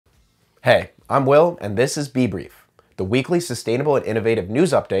Hey, I'm Will, and this is Be Brief, the weekly sustainable and innovative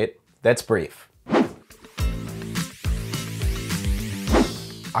news update that's brief.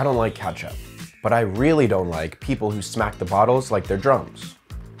 I don't like ketchup, but I really don't like people who smack the bottles like they're drums.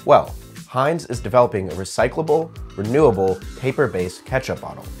 Well, Heinz is developing a recyclable, renewable, paper-based ketchup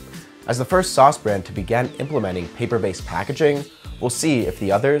bottle. As the first sauce brand to begin implementing paper-based packaging, we'll see if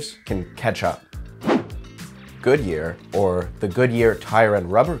the others can catch up. Goodyear, or the Goodyear Tire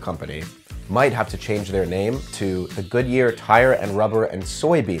and Rubber Company, might have to change their name to the Goodyear Tire and Rubber and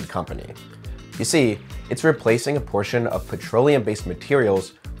Soybean Company. You see, it's replacing a portion of petroleum-based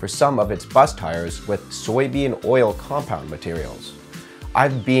materials for some of its bus tires with soybean oil compound materials.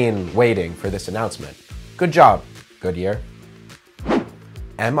 I've been waiting for this announcement. Good job, Goodyear.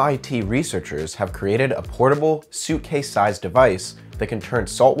 MIT researchers have created a portable, suitcase-sized device that can turn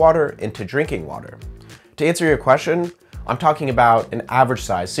salt water into drinking water. To answer your question, I'm talking about an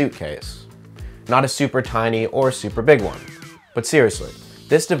average-sized suitcase. Not a super tiny or super big one. But seriously,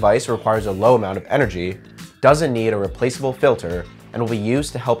 this device requires a low amount of energy, doesn't need a replaceable filter, and will be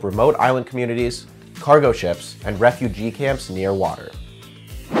used to help remote island communities, cargo ships, and refugee camps near water.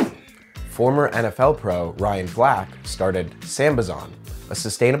 Former NFL pro Ryan Black started SAMBAZON, a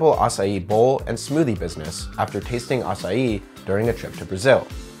sustainable acai bowl and smoothie business after tasting acai during a trip to Brazil.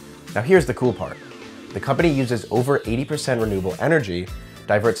 Now here's the cool part. The company uses over 80% renewable energy,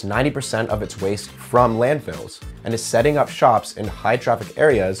 diverts 90% of its waste from landfills, and is setting up shops in high-traffic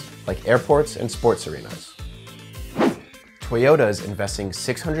areas like airports and sports arenas. Toyota is investing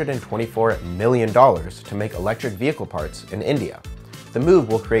 $624 million to make electric vehicle parts in India. The move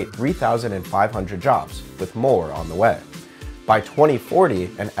will create 3,500 jobs, with more on the way. By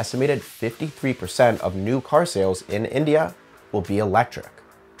 2040, an estimated 53% of new car sales in India will be electric.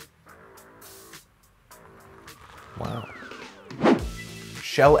 Wow.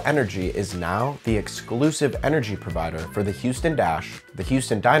 Shell Energy is now the exclusive energy provider for the Houston Dash, the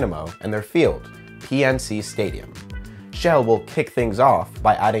Houston Dynamo, and their field, PNC Stadium. Shell will kick things off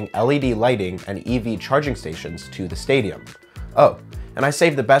by adding LED lighting and EV charging stations to the stadium. Oh, and I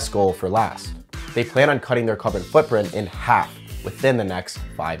saved the best goal for last. They plan on cutting their carbon footprint in half within the next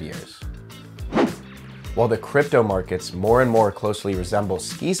 5 years. While the crypto markets more and more closely resemble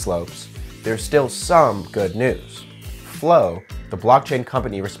ski slopes, there's still some good news. Flow, the blockchain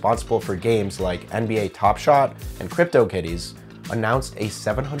company responsible for games like NBA Top Shot and CryptoKitties, announced a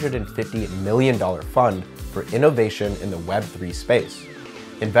 $750 million fund for innovation in the Web3 space.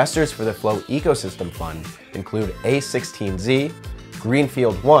 Investors for the Flow Ecosystem Fund include A16Z,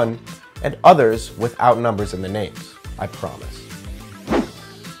 Greenfield One, and others without numbers in the names, I promise.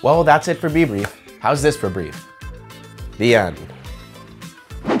 Well, that's it for Be Brief. How's this for brief? The end.